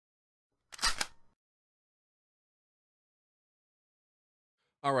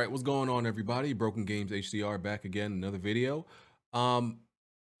All right, what's going on, everybody? Broken Games HDR back again, another video. Um,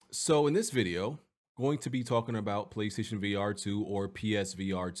 so in this video, going to be talking about PlayStation VR2 or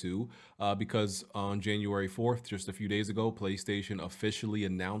PSVR2 because on January 4th, just a few days ago, PlayStation officially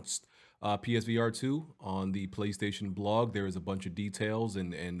announced PSVR2 on the PlayStation blog. There is a bunch of details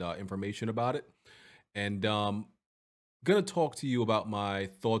and information about it, and gonna talk to you about my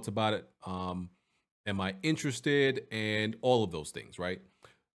thoughts about it. Am I interested, and all of those things, right?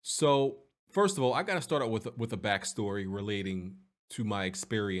 So, first of all, I got to start out with a backstory relating to my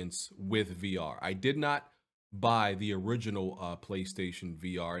experience with VR. I did not buy the original PlayStation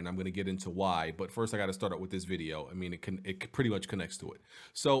VR, and I'm going to get into why. But first, I got to start out with this video. I mean, it pretty much connects to it.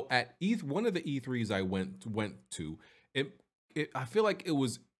 So, at one of the E3s I went to, I feel like it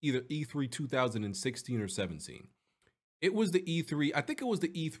was either E3 2016 or 17. It was the E3. I think it was the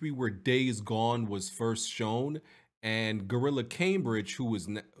E3 where Days Gone was first shown, and Gorilla Cambridge,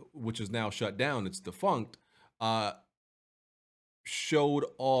 which is now shut down, it's defunct, showed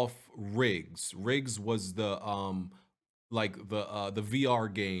off Rigs. Rigs was the the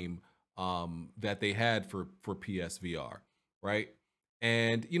VR game that they had for PSVR, right?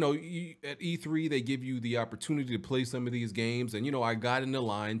 And at E3 they give you the opportunity to play some of these games, and I got in the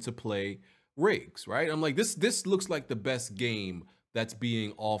line to play Rigs, right? I'm like, this looks like the best game that's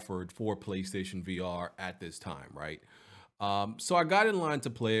being offered for PlayStation VR at this time, right? So I got in line to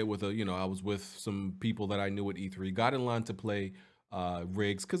play it with I was with some people that I knew at E3, got in line to play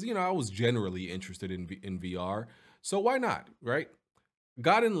Rigs because, I was generally interested in VR. So why not, right?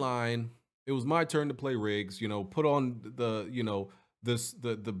 Got in line. It was my turn to play Rigs, put on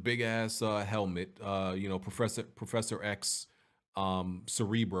the big ass helmet, Professor X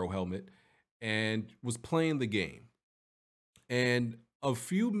Cerebro helmet, and was playing the game. And a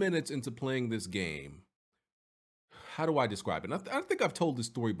few minutes into playing this game, how do I describe it? And I think I've told this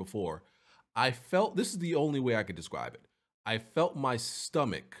story before. I felt, this is the only way I could describe it. I felt my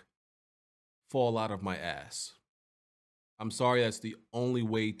stomach fall out of my ass. I'm sorry, that's the only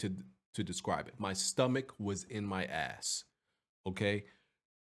way to describe it. My stomach was in my ass. Okay?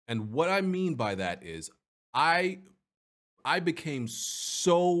 And what I mean by that is I became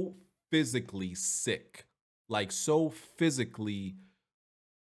so physically sick. Like so physically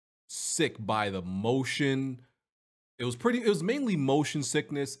sick by the motion. It was mainly motion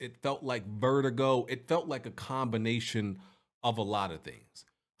sickness. It felt like vertigo. It felt like a combination of a lot of things.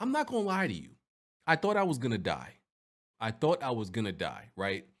 I'm not gonna lie to you. I thought I was gonna die. I thought I was gonna die,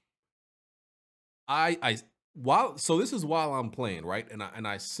 right? So this is while I'm playing, right? And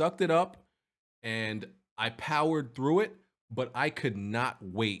I sucked it up and I powered through it, but I could not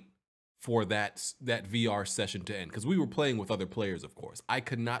wait for that VR session to end because we were playing with other players, of course. I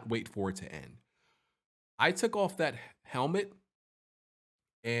could not wait for it to end. I took off that helmet,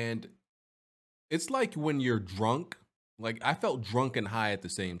 and it's like when you're drunk. Like, I felt drunk and high at the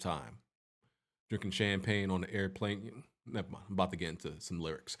same time. Drinking champagne on the airplane. Never mind. I'm about to get into some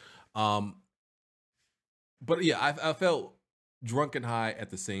lyrics. But yeah, I felt drunk and high at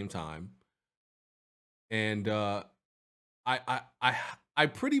the same time, and I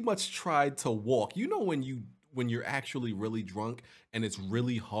pretty much tried to walk. When you're actually really drunk and it's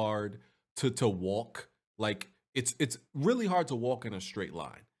really hard to walk. Like it's really hard to walk in a straight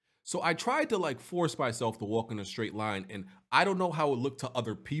line. So I tried to like force myself to walk in a straight line, and I don't know how it looked to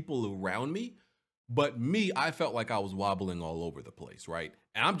other people around me, but me, I felt like I was wobbling all over the place, right?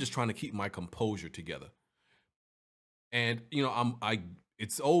 And I'm just trying to keep my composure together. And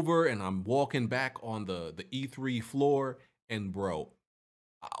it's over and I'm walking back on the E3 floor, and bro,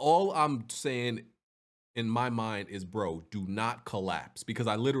 all I'm saying in my mind is, bro, do not collapse, because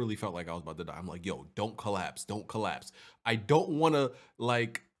I literally felt like I was about to die. I'm like, yo, don't collapse, don't collapse. I don't want to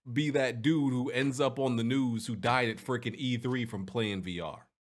like be that dude who ends up on the news who died at freaking E3 from playing VR.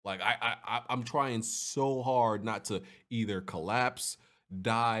 Like I'm trying so hard not to either collapse,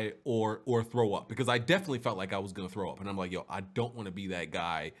 die, or throw up, because I definitely felt like I was gonna throw up. And I'm like, yo, I don't want to be that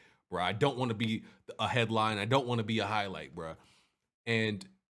guy, bro. I don't want to be a headline. I don't want to be a highlight, bro. And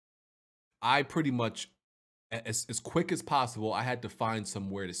I pretty much, as quick as possible, I had to find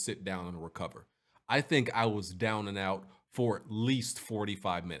somewhere to sit down and recover. I think I was down and out for at least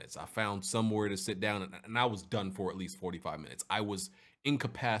 45 minutes. I found somewhere to sit down, and I was done for at least 45 minutes. I was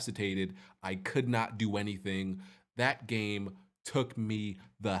incapacitated. I could not do anything. That game took me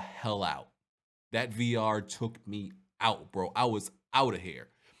the hell out. That VR took me out, bro. I was out of here.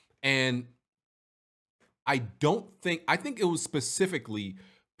 And I think it was specifically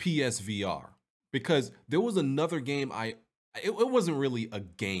PSVR, because there was another game I it wasn't really a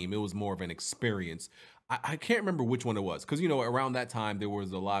game. It was more of an experience. I can't remember which one it was because around that time there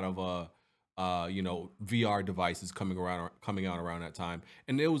was a lot of VR devices coming out around that time,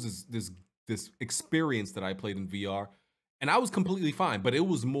 and there was this experience that I played in VR, and I was completely fine. But it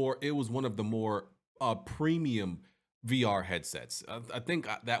was one of the more premium VR headsets. I think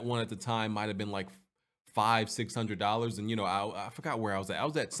that one at the time might have been like $500-600, and I forgot where I was at. I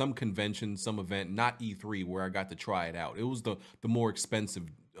was at some convention, some event, not E3, where I got to try it out. It was the more expensive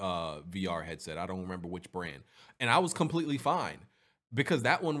VR headset. I don't remember which brand, and I was completely fine because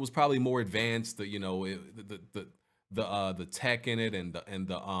that one was probably more advanced. The tech in it and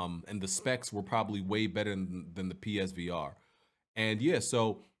the specs were probably way better than the PSVR. And yeah,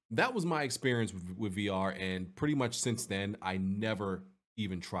 so that was my experience with VR. And pretty much since then, I never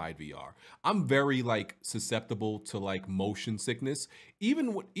even tried VR. I'm very like susceptible to like motion sickness,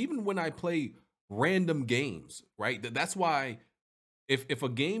 even when I play random games, right? That's why if a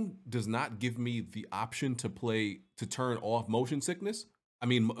game does not give me the option to turn off motion sickness, I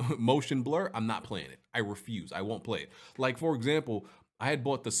mean motion blur, I'm not playing it. I refuse. I won't play it. Like for example, I had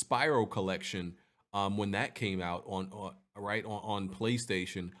bought the Spyro collection when that came out on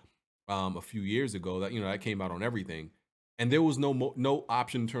PlayStation a few years ago. That came out on everything, and there was no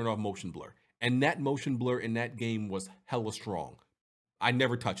option to turn off motion blur. And that motion blur in that game was hella strong. I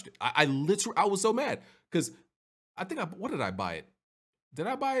never touched it. I literally I was so mad because I think what did I buy it? Did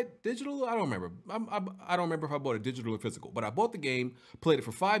I buy it digital? I don't remember. I don't remember if I bought it digital or physical. But I bought the game, played it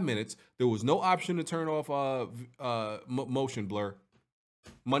for 5 minutes. There was no option to turn off motion blur.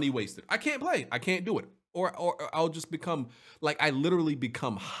 Money wasted. I can't play. I can't do it. Or I'll just become like I literally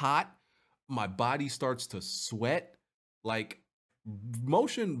become hot. My body starts to sweat. Like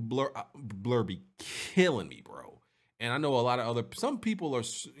motion blur be killing me, bro. And I know a lot of some people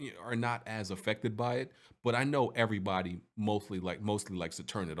are not as affected by it, but I know everybody mostly likes to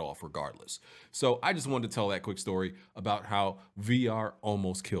turn it off regardless. So I just wanted to tell that quick story about how VR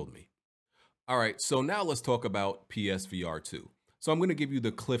almost killed me. All right, so now let's talk about PSVR2. So I'm going to give you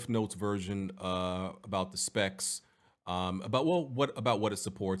the Cliff Notes version about the specs, about what it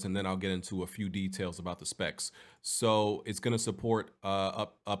supports, and then I'll get into a few details about the specs. So it's going to support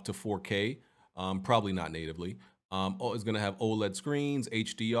up to 4K, probably not natively. It's going to have OLED screens,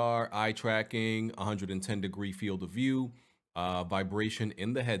 HDR, eye tracking, 110-degree field of view, vibration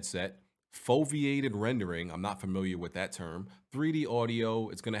in the headset, foveated rendering. I'm not familiar with that term. 3D audio.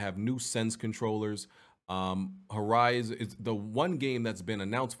 It's going to have new Sense controllers. Horizon is the one game that's been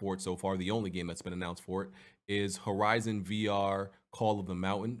announced for it so far. The only game that's been announced for it is Horizon VR Call of the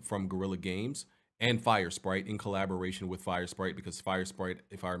Mountain from Guerrilla Games and Firesprite in collaboration with Firesprite, because Firesprite,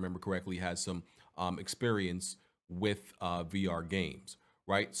 if I remember correctly, has some experience with VR games,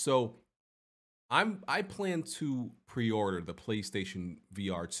 right? So I plan to pre-order the PlayStation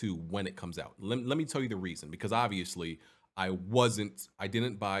VR 2 when it comes out. Let me tell you the reason, because obviously I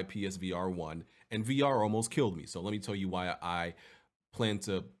didn't buy PSVR 1 and VR almost killed me. So let me tell you why I plan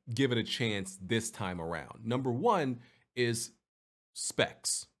to give it a chance this time around. Number one is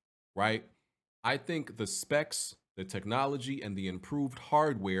specs, right? I think the specs, the technology, and the improved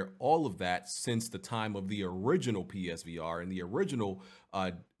hardware, all of that since the time of the original PSVR and the original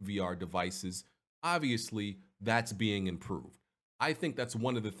VR devices, obviously that's being improved. I think that's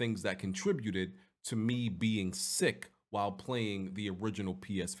one of the things that contributed to me being sick while playing the original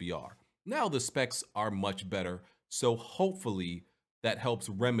PSVR. Now the specs are much better, so hopefully that helps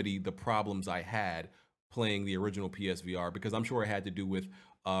remedy the problems I had playing the original PSVR, because I'm sure it had to do with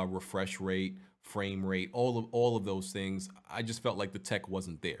refresh rate, frame rate, all of those things. I just felt like the tech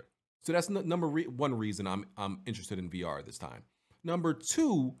wasn't there. So that's number one reason I'm interested in VR this time. Number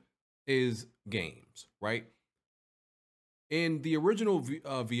two is games, right? In the original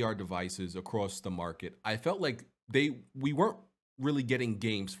VR devices across the market, I felt like we weren't really getting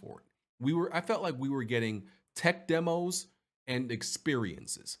games for it. I felt like we were getting tech demos and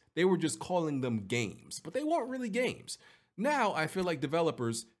experiences. They were just calling them games, but they weren't really games. Now I feel like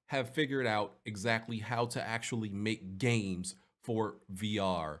developers have figured out exactly how to actually make games for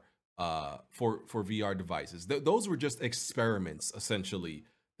VR, for VR devices. Those were just experiments essentially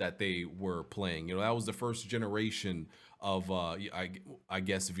that they were playing. That was the first generation of I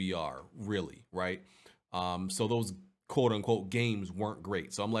guess VR, really, right? So those quote unquote games weren't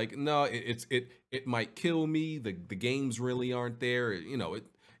great. So I'm like, no, it might kill me. The games really aren't there,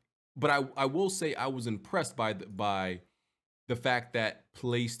 but I will say I was impressed by the fact that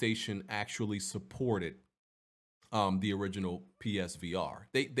PlayStation actually supported the original PSVR.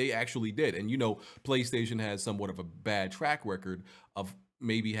 They actually did. And PlayStation has somewhat of a bad track record of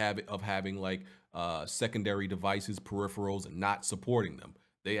having like secondary devices, peripherals, and not supporting them.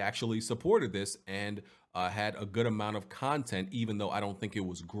 They actually supported this and had a good amount of content, even though I don't think it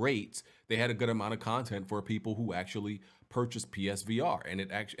was great. They had a good amount of content for people who actually purchased PSVR, and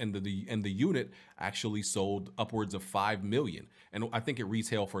it actually and the unit actually sold upwards of 5 million, and I think it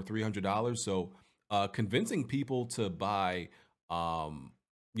retailed for $300. So convincing people to buy a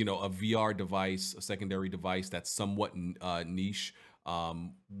VR device, a secondary device that's somewhat niche,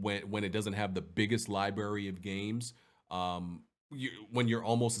 when it doesn't have the biggest library of games, when you're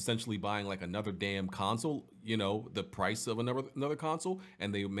almost essentially buying like another damn console, the price of another console,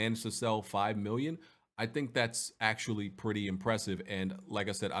 and they managed to sell 5 million. I think that's actually pretty impressive. And like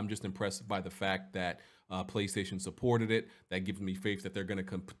I said, I'm just impressed by the fact that PlayStation supported it. That gives me faith that they're going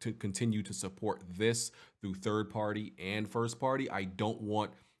to continue to support this through third party and first party. I don't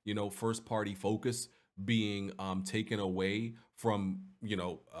want, first party focus being taken away from,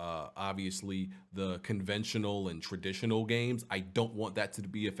 obviously the conventional and traditional games. I don't want that to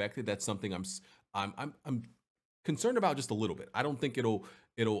be affected. That's something I'm concerned about just a little bit. I don't think it'll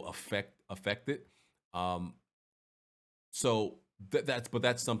affect it. So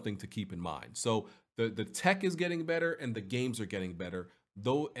that's something to keep in mind. So the tech is getting better and the games are getting better.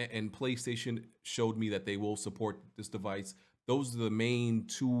 Though, and PlayStation showed me that they will support this device. Those are the main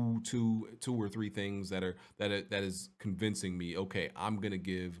two or three things that is convincing me. Okay, I'm gonna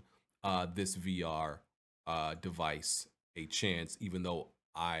give this VR device a chance, even though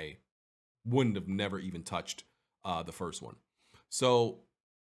I wouldn't have never even touched the first one. So,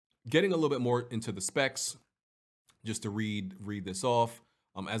 getting a little bit more into the specs, just to read this off.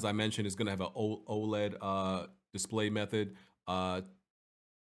 As I mentioned, it's going to have an OLED display method,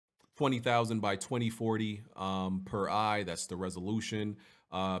 20,000 by 2040 per eye. That's the resolution.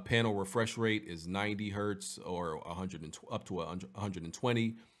 Panel refresh rate is 90 hertz or 100 up to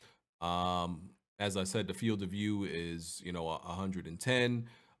 120. As I said, the field of view is 110.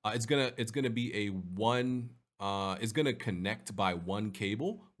 It's gonna be a one. It's gonna connect by one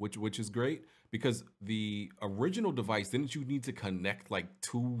cable, which is great, because the original device, didn't you need to connect like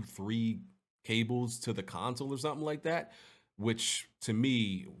 2-3 cables to the console or something like that? Which to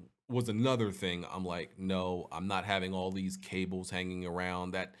me was another thing. I'm like, no, I'm not having all these cables hanging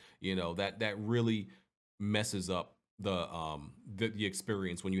around. That that really messes up the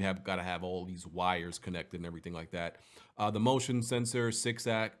experience when you got to have all these wires connected and everything like that. The motion sensor,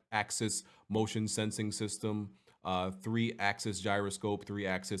 6-axis motion sensing system, 3-axis gyroscope,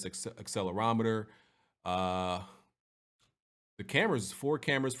 3-axis accelerometer. The cameras, 4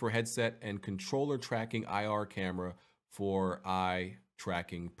 cameras for headset and controller tracking IR camera for eye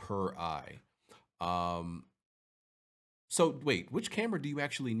tracking per eye. So wait, which camera do you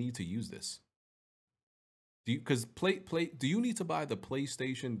actually need to use this? Do you need to buy the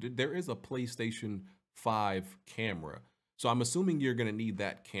PlayStation? There is a PlayStation 5 camera. So I'm assuming you're going to need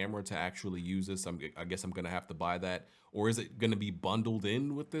that camera to actually use this. I guess I'm going to have to buy that. Or is it going to be bundled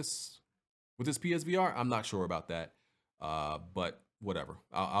in with this PSVR? I'm not sure about that. But whatever.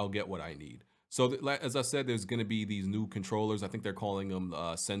 I'll get what I need. So as I said, there's going to be these new controllers. I think they're calling them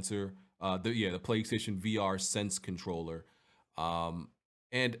sensor. The PlayStation VR Sense controller.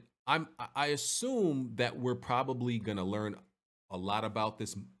 And I assume that we're probably going to learn a lot about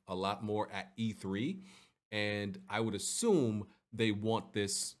this, a lot more at E3. And I would assume they want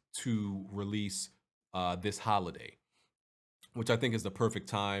this to release this holiday, which I think is the perfect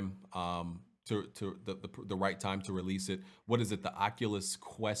time, the right time to release it. What is it? The Oculus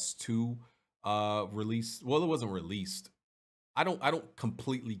Quest 2 release? Well, it wasn't released. I don't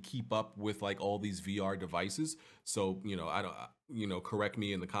completely keep up with like all these VR devices. So, I don't, correct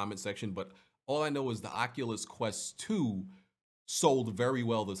me in the comment section, but all I know is the Oculus Quest 2 sold very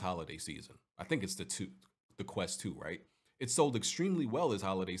well this holiday season. I think it's the Quest 2, right? It sold extremely well this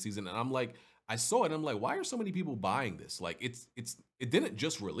holiday season. And I'm like, I saw it and I'm like, why are so many people buying this? Like it didn't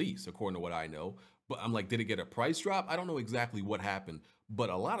just release, according to what I know, but I'm like, did it get a price drop? I don't know exactly what happened, but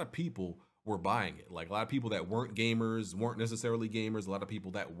a lot of people were buying it. Like a lot of people that weren't gamers, weren't necessarily gamers. A lot of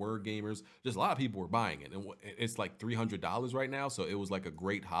people that were gamers, just a lot of people were buying it. And it's like $300 right now. So it was like a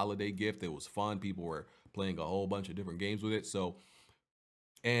great holiday gift. It was fun. People were playing a whole bunch of different games with it. So,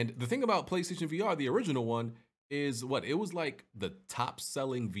 and the thing about PlayStation VR, the original one, is what? It was like the top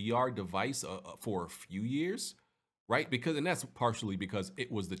selling VR device for a few years, right? And that's partially because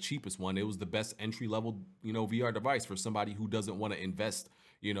it was the cheapest one. It was the best entry level, VR device for somebody who doesn't want to invest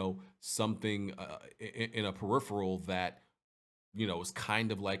something in a peripheral that, is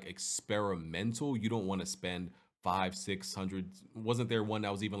kind of like experimental. You don't want to spend 500-600. Wasn't there one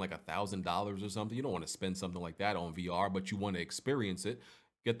that was even like $1,000 or something? You don't want to spend something like that on VR, but you want to experience it.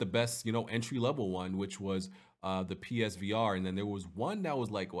 get the best, entry level one, which was the PSVR. And then there was one that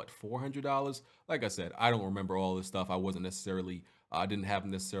was like what, $400. Like I said, I don't remember all this stuff. I wasn't necessarily, I didn't have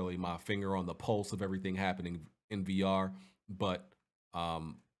necessarily my finger on the pulse of everything happening in VR, but I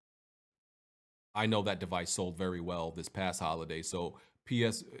know that device sold very well this past holiday. So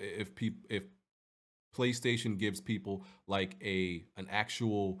if PlayStation gives people like an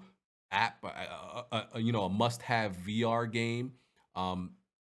actual app, a must-have VR game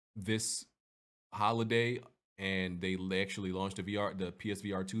this holiday, and they actually launched the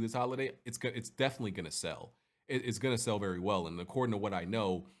PSVR2 this holiday, it's definitely gonna sell. It's gonna sell very well, and according to what I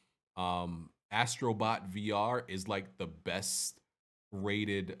know, Astrobot VR is like the best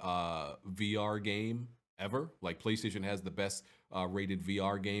rated VR game ever. Like PlayStation has the best rated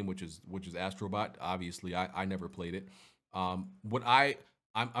VR game, which is Astrobot. Obviously, I never played it. What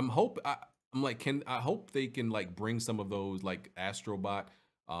I'm like, I hope they can like bring some of those like Astrobot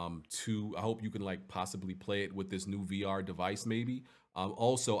to. I hope you can like possibly play it with this new VR device maybe.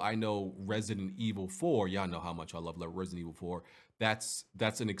 Also, I know Resident Evil 4. Y'all know how much I love Resident Evil 4. That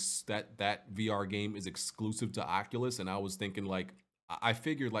VR game is exclusive to Oculus, and I was thinking like I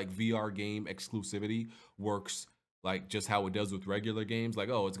figured like VR game exclusivity works like just how it does with regular games. Like,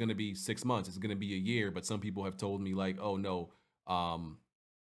 oh, it's gonna be 6 months, it's gonna be a year. But some people have told me like, oh no,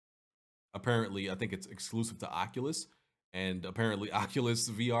 apparently I think it's exclusive to Oculus, and apparently Oculus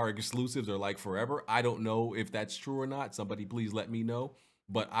VR exclusives are like forever. I don't know if that's true or not. Somebody please let me know.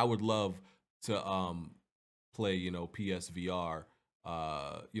 But I would love to play, PSVR,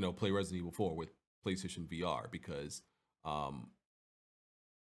 play Resident Evil 4 with PlayStation VR because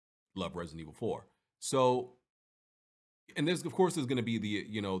love Resident Evil 4. So, and there's of course there's going to be the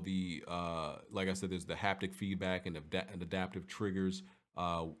like I said, there's the haptic feedback and adaptive triggers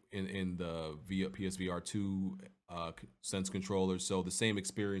in the PSVR2 sense controllers. So the same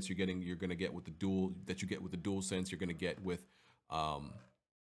experience you're going to get with the dual sense, you're going to get with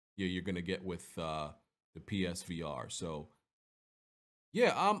you're going to get with the PSVR. So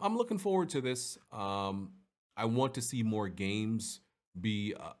yeah, I'm looking forward to this. I want to see more games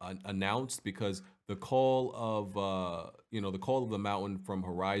be announced, because the call of the call of the mountain from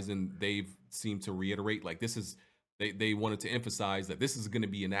Horizon, they've seemed to reiterate like this is they wanted to emphasize that this is going to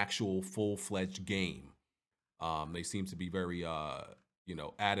be an actual full-fledged game. They seem to be very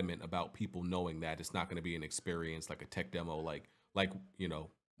adamant about people knowing that it's not going to be an experience like a tech demo like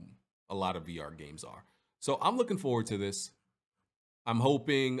a lot of VR games are. So I'm looking forward to this. I'm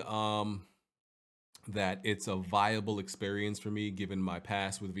hoping that it's a viable experience for me given my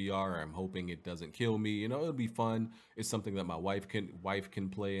past with VR. I'm hoping it doesn't kill me. It'll be fun. It's something that my wife can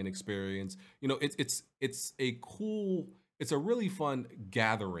play and experience. It's a really fun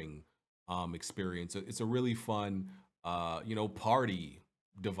gathering experience. It's a really fun party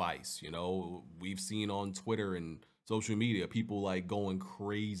device. We've seen on Twitter and social media people like going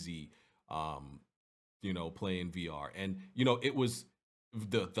crazy playing VR. And it was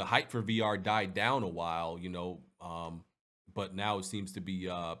the hype for VR died down a while, but now it seems to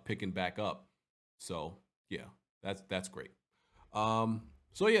be picking back up. So yeah, that's great.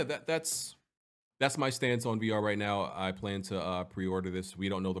 So yeah, that's my stance on VR right now. I plan to pre-order this. We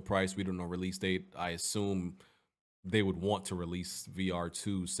don't know the price. We don't know release date. I assume they would want to release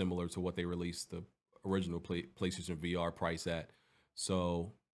VR2 similar to what they released the original PlayStation VR price at.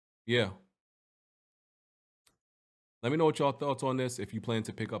 So yeah. Let me know what y'all thoughts on this. If you plan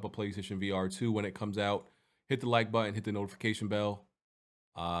to pick up a PlayStation VR2 when it comes out, hit the like button, hit the notification bell.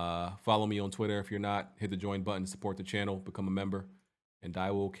 Follow me on Twitter if you're not. Hit the join button to support the channel, become a member. And I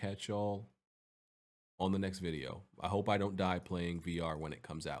will catch y'all on the next video. I hope I don't die playing VR when it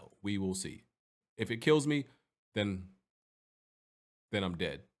comes out. We will see. If it kills me, then I'm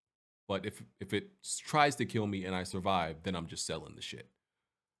dead. But if it tries to kill me and I survive, then I'm just selling the shit.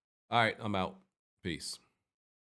 All right, I'm out. Peace.